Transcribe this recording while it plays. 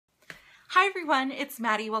Hi everyone, it's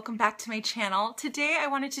Maddie. Welcome back to my channel. Today I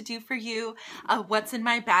wanted to do for you a what's in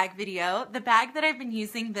my bag video. The bag that I've been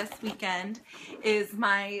using this weekend is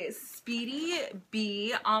my Speedy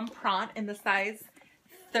B Empreinte in the size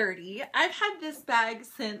 30. I've had this bag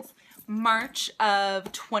since March of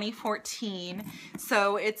 2014,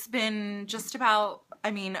 so it's been just about,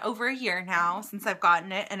 over a year now since I've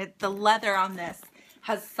gotten it, and the leather on this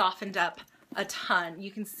has softened up a ton.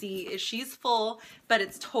 You can see she's full, but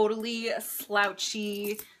it's totally a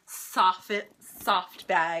slouchy, soft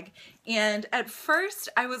bag. And at first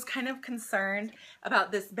I was kind of concerned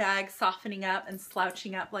about this bag softening up and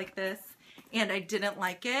slouching up like this, and I didn't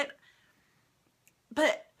like it.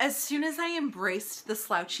 But as soon as I embraced the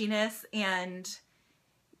slouchiness and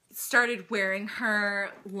started wearing her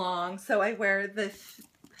long, so I wear the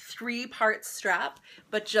three-part strap,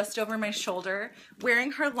 but just over my shoulder,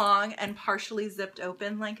 wearing her long and partially zipped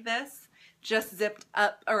open like this, just zipped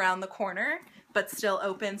up around the corner, but still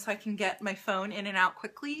open so I can get my phone in and out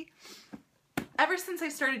quickly. Ever since I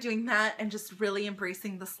started doing that and just really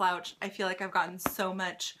embracing the slouch, I feel like I've gotten so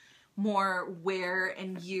much more wear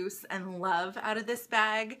and use and love out of this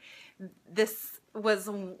bag. This was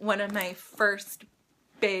one of my first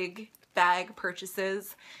big bag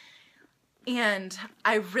purchases, and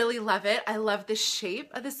I really love it. I love the shape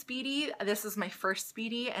of the Speedy. This is my first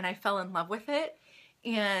Speedy and I fell in love with it.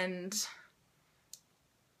 And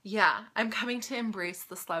yeah, I'm coming to embrace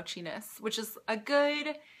the slouchiness, which is a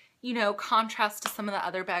good, contrast to some of the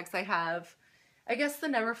other bags I have. I guess the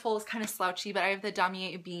Neverfull is kind of slouchy, but I have the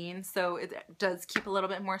Damier Bean, so it does keep a little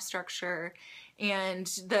bit more structure. And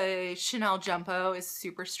the Chanel Jumbo is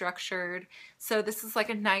super structured. So this is like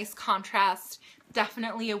a nice contrast.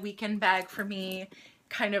 Definitely a weekend bag for me.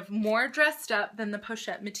 Kind of more dressed up than the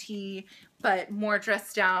Pochette Métis, but more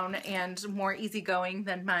dressed down and more easygoing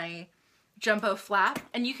than my Jumbo flap.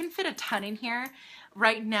 And you can fit a ton in here.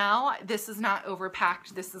 Right now, this is not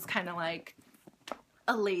overpacked. This is kind of like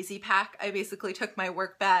a lazy pack. I basically took my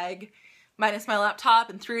work bag minus my laptop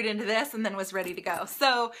and threw it into this and then was ready to go.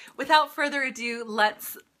 So without further ado,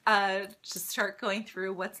 let's just start going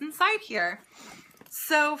through what's inside here.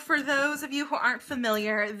 So for those of you who aren't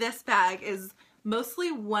familiar, this bag is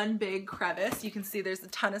mostly one big crevice. You can see there's a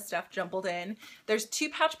ton of stuff jumbled in. There's two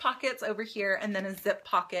pouch pockets over here and then a zip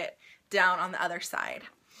pocket down on the other side.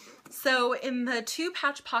 So in the two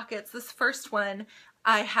pouch pockets, this first one,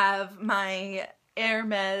 I have my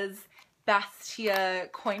Hermes Bastia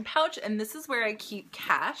coin pouch, and this is where I keep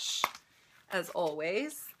cash, as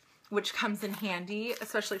always, which comes in handy,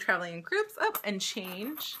 especially traveling in groups. Oh, and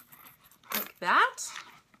change, like that.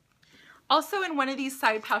 Also in one of these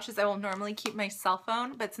side pouches, I will normally keep my cell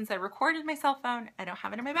phone, but since I recorded my cell phone, I don't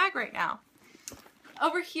have it in my bag right now.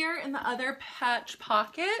 Over here in the other patch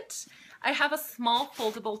pocket, I have a small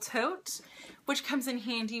foldable tote, which comes in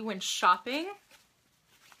handy when shopping,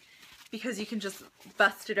 because you can just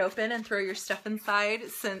bust it open and throw your stuff inside.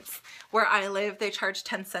 Since where I live, they charge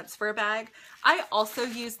 10 cents for a bag. I also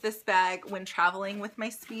use this bag when traveling with my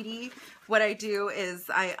Speedy. What I do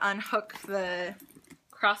is I unhook the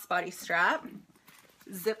crossbody strap,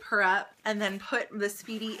 zip her up, and then put the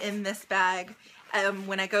Speedy in this bag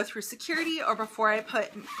when I go through security or before I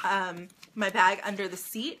put my bag under the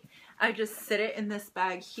seat. I just sit it in this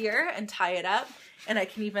bag here and tie it up, and I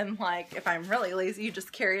can even, like, if I'm really lazy,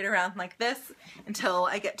 just carry it around like this until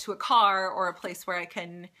I get to a car or a place where I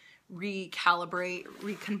can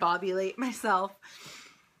recombobulate myself.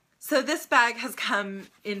 So this bag has come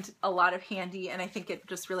in a lot of handy, and I think it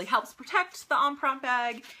just really helps protect the Empreinte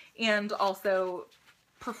bag and also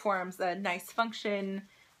performs a nice function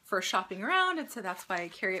for shopping around, and so that's why I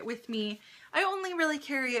carry it with me. I only really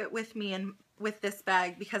carry it with me and with this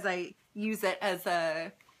bag because I use it as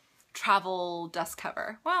a travel dust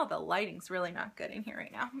cover. Wow, the lighting's really not good in here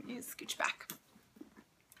right now. Let me scooch back.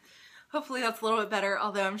 Hopefully that's a little bit better,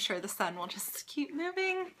 although I'm sure the sun will just keep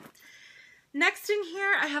moving. Next in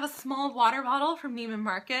here, I have a small water bottle from Neiman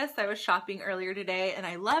Marcus. I was shopping earlier today, and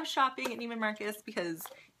I love shopping at Neiman Marcus because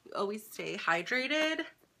you always stay hydrated.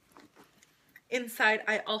 Inside,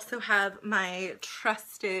 I also have my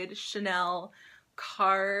trusted Chanel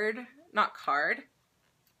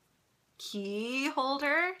key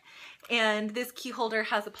holder, and this key holder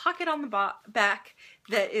has a pocket on the back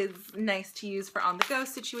that is nice to use for on-the-go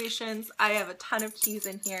situations. I have a ton of keys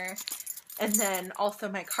in here, and then also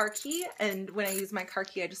my car key, and when I use my car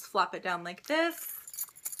key I just flop it down like this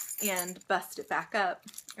and bust it back up.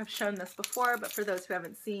 I've shown this before, but for those who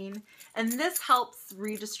haven't seen, and this helps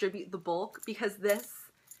redistribute the bulk because this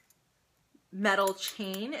metal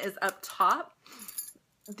chain is up top.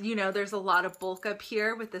 you know, there's a lot of bulk up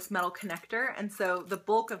here with this metal connector, and so the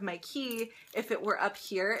bulk of my key, if it were up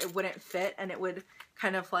here, it wouldn't fit and it would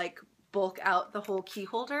kind of like bulk out the whole key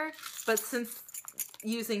holder. But since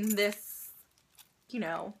using this, you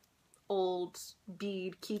know, old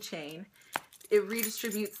bead keychain, it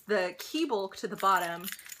redistributes the key bulk to the bottom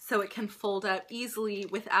so it can fold up easily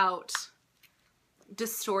without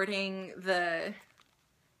distorting the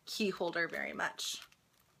key holder very much.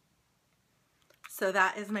 So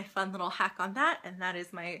that is my fun little hack on that, and that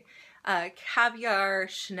is my Caviar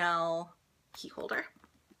Chanel key holder.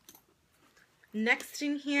 Next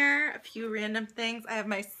in here, a few random things. I have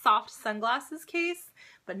my soft sunglasses case,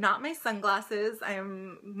 but not my sunglasses. I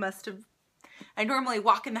normally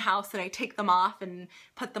walk in the house and I take them off and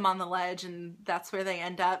put them on the ledge, and that's where they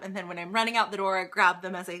end up. And then when I'm running out the door, I grab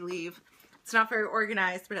them as I leave. It's not very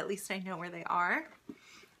organized, but at least I know where they are.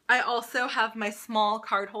 I also have my small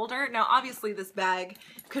card holder. Now, obviously this bag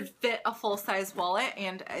could fit a full-size wallet,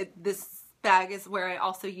 and this bag is where I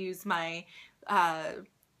also use my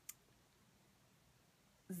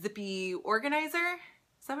zippy organizer.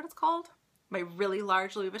 Is that what it's called? My really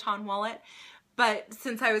large Louis Vuitton wallet. But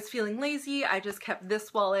since I was feeling lazy, I just kept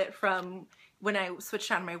this wallet from when I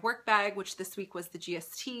switched out of my work bag, which this week was the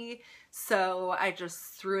GST. So I just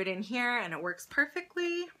threw it in here and it works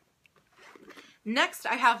perfectly. Next,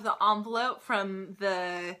 I have the envelope from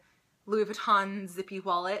the Louis Vuitton zippy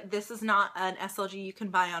wallet. This is not an SLG you can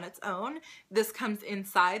buy on its own. This comes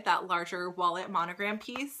inside that larger wallet monogram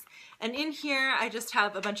piece. And in here, I just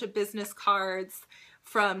have a bunch of business cards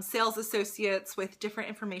from sales associates with different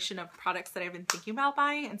information of products that I've been thinking about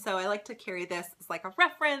buying. And so I like to carry this as like a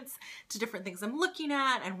reference to different things I'm looking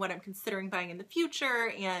at and what I'm considering buying in the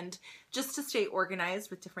future, and just to stay organized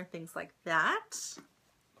with different things like that.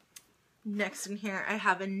 Next in here, I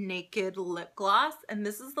have a Naked lip gloss, and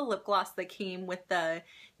this is the lip gloss that came with the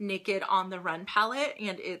Naked On the Run palette,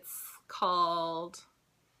 and it's called,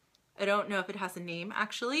 I don't know if it has a name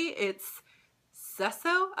actually, it's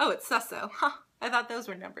Sesso? Oh, it's Sesso. Huh. I thought those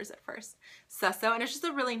were numbers at first. Sesso, and it's just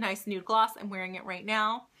a really nice nude gloss. I'm wearing it right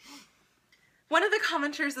now. One of the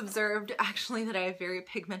commenters observed actually that I have very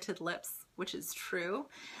pigmented lips, which is true.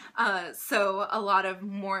 So a lot of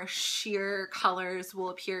more sheer colors will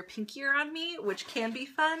appear pinkier on me, which can be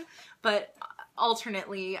fun, but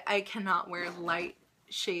alternately, I cannot wear light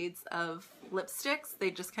shades of lipsticks.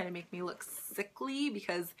 They just kind of make me look sickly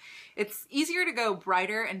because it's easier to go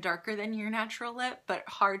brighter and darker than your natural lip, but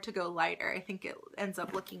hard to go lighter. I think it ends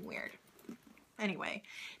up looking weird. Anyway,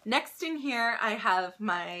 next in here, I have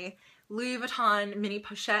my Louis Vuitton mini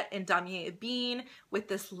pochette in Damier Ebene with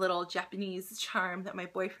this little Japanese charm that my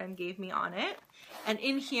boyfriend gave me on it. And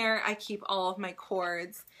in here, I keep all of my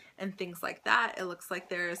cords and things like that. It looks like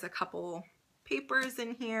there's a couple papers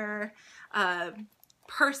in here,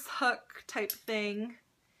 purse hook type thing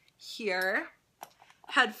here,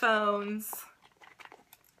 headphones,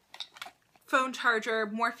 phone charger,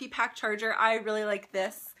 Morphe pack charger. I really like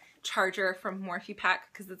this charger from Morphe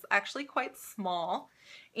pack because it's actually quite small,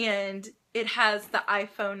 and it has the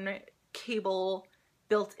iPhone cable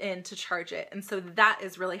built in to charge it, and so that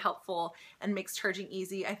is really helpful and makes charging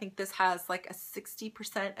easy. I think this has like a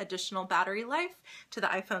 60% additional battery life to the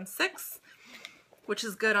iPhone 6, which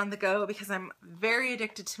is good on the go because I'm very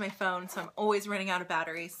addicted to my phone, so I'm always running out of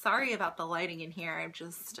battery. Sorry about the lighting in here.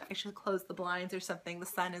 I should close the blinds or something. The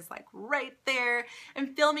sun is like right there.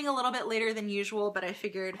 I'm filming a little bit later than usual, but I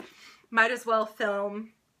figured might as well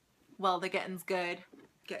film while the getting's good.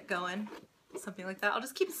 Get going. Something like that. I'll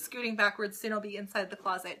just keep scooting backwards. Soon I'll be inside the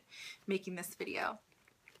closet making this video.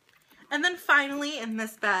 And then finally in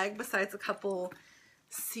this bag, besides a couple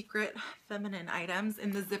secret feminine items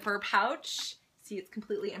in the zipper pouch, see it's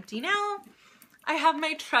completely empty now, I have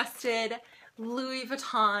my trusted Louis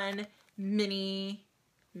Vuitton mini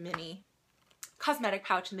cosmetic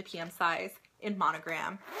pouch in the PM size in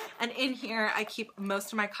monogram. And in here I keep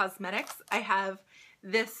most of my cosmetics. I have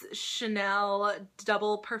this Chanel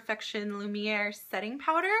Double Perfection Lumiere setting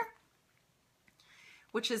powder,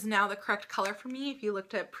 which is now the correct color for me. If you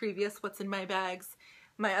looked at previous what's in my bags,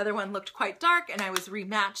 my other one looked quite dark and I was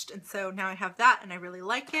rematched, and so now I have that and I really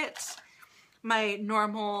like it. My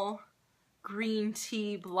normal green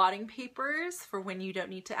tea blotting papers for when you don't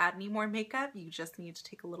need to add any more makeup. You just need to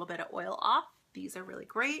take a little bit of oil off. These are really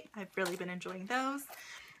great. I've really been enjoying those.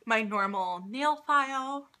 My normal nail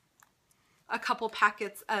file. A couple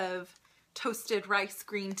packets of toasted rice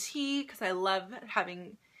green tea because I love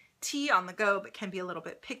having tea on the go but can be a little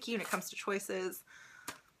bit picky when it comes to choices.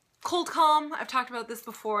 Cold Calm, I've talked about this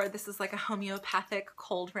before. This is like a homeopathic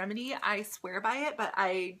cold remedy. I swear by it, but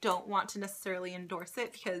I don't want to necessarily endorse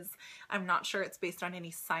it because I'm not sure it's based on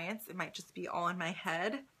any science. It might just be all in my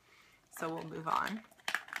head. So we'll move on.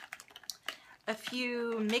 A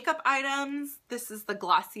few makeup items. This is the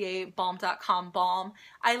Glossier Balm.com balm.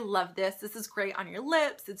 I love this. This is great on your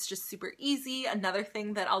lips. It's just super easy. Another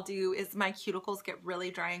thing that I'll do is my cuticles get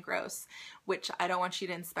really dry and gross, which I don't want you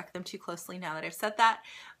to inspect them too closely now that I've said that.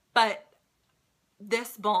 But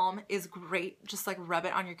this balm is great. Just like rub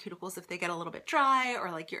it on your cuticles if they get a little bit dry,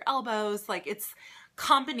 or like your elbows. Like it's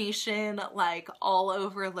combination like all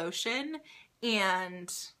over lotion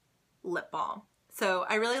and lip balm. So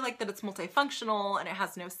I really like that it's multifunctional and it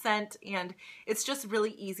has no scent, and it's just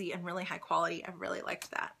really easy and really high quality. I really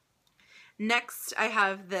liked that. Next, I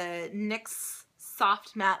have the NYX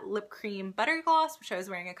Soft Matte Lip Cream Butter Gloss, which I was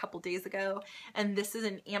wearing a couple days ago. And this is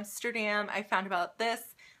in Amsterdam. I found about this,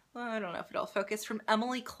 well, I don't know if it'll focus, from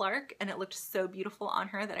Emily Clark, and it looked so beautiful on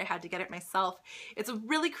her that I had to get it myself. It's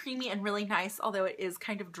really creamy and really nice, although it is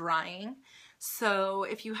kind of drying. So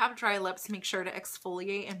if you have dry lips, make sure to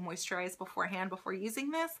exfoliate and moisturize beforehand before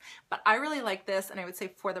using this. But I really like this, and I would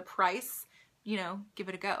say for the price, you know, give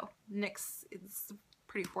it a go. NYX is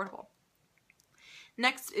pretty affordable.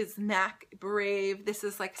 Next is MAC Brave. This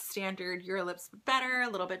is like standard Your Lips Better, a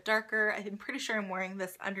little bit darker. I'm pretty sure I'm wearing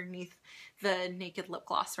this underneath the Naked Lip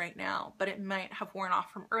Gloss right now, but it might have worn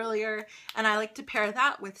off from earlier. And I like to pair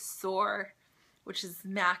that with Soar, which is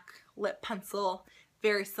MAC Lip Pencil.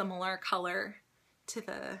 Very similar color to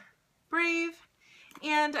the Brave.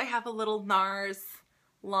 And I have a little NARS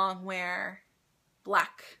long wear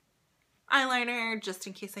black eyeliner just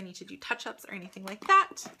in case I need to do touch-ups or anything like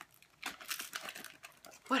that.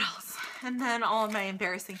 What else? And then all of my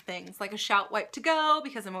embarrassing things, like a Shout wipe to go,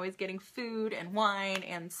 because I'm always getting food and wine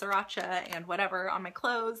and sriracha and whatever on my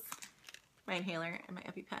clothes. My inhaler and my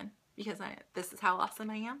EpiPen, because this is how awesome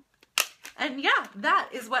I am. And yeah, that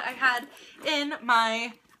is what I had in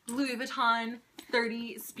my Louis Vuitton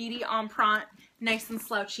 30 Speedy Empreinte. Nice and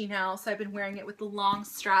slouchy now, so I've been wearing it with the long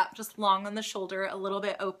strap, just long on the shoulder, a little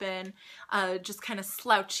bit open, just kind of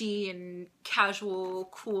slouchy and casual,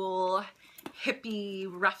 cool, hippie,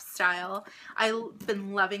 rough style. I've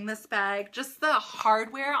been loving this bag. Just the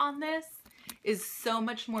hardware on this is so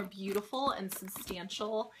much more beautiful and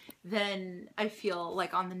substantial than I feel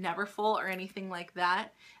like on the Neverfull or anything like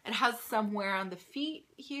that. It has some wear on the feet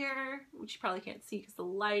here, which you probably can't see because the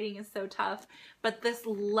lighting is so tough, but this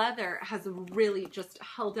leather has really just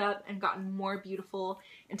held up and gotten more beautiful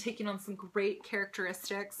and taken on some great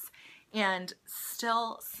characteristics, and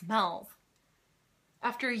still smells.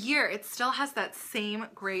 After a year, it still has that same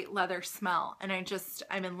great leather smell, and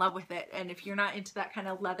I'm in love with it. And if you're not into that kind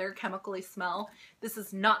of leather chemically smell, this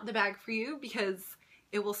is not the bag for you, because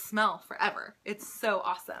it will smell forever. It's so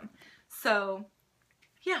awesome. So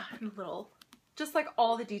yeah, just like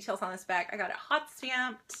all the details on this bag. I got it hot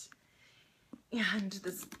stamped, and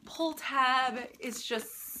this pull tab is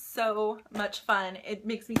just so much fun. It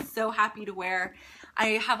makes me so happy to wear. I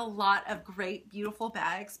have a lot of great, beautiful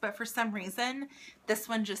bags, but for some reason, this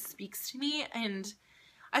one just speaks to me, and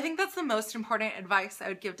I think that's the most important advice I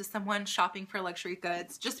would give to someone shopping for luxury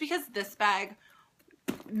goods. Just because this bag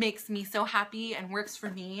makes me so happy and works for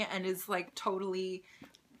me and is like totally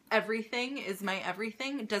everything, is my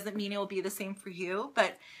everything, it doesn't mean it will be the same for you.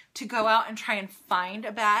 But to go out and try and find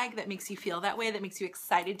a bag that makes you feel that way, that makes you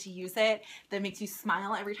excited to use it, that makes you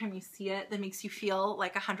smile every time you see it, that makes you feel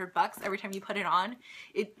like $100 every time you put it on.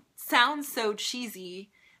 It sounds so cheesy,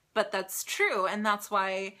 but that's true, and that's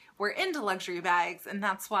why we're into luxury bags, and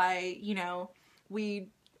that's why, you know, we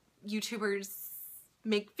YouTubers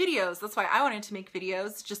make videos. That's why I wanted to make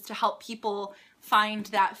videos, just to help people find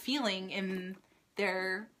that feeling in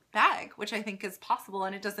their bag, which I think is possible,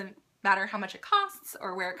 and it doesn't matter how much it costs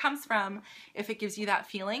or where it comes from. If it gives you that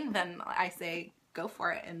feeling, then I say go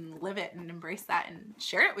for it and live it and embrace that and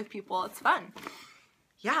share it with people. It's fun.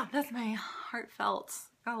 Yeah, that's my heartfelt.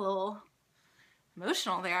 Got a little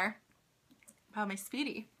emotional there about my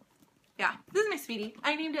Speedy. Yeah, this is my Speedy.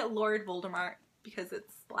 I named it Lord Voldemort because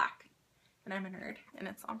it's black and I'm a nerd and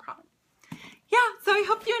it's on prom. Yeah, so I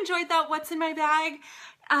hope you enjoyed that what's in my bag.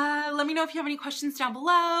 Let me know if you have any questions down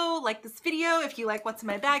below. Like this video if you like what's in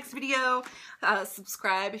my bags video.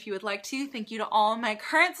 Subscribe if you would like to. Thank you to all my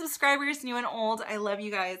current subscribers, new and old. I love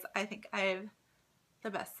you guys. I think I have the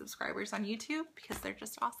best subscribers on YouTube because they're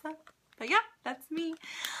just awesome. But yeah, that's me.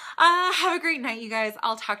 Have a great night, you guys.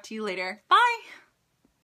 I'll talk to you later. Bye!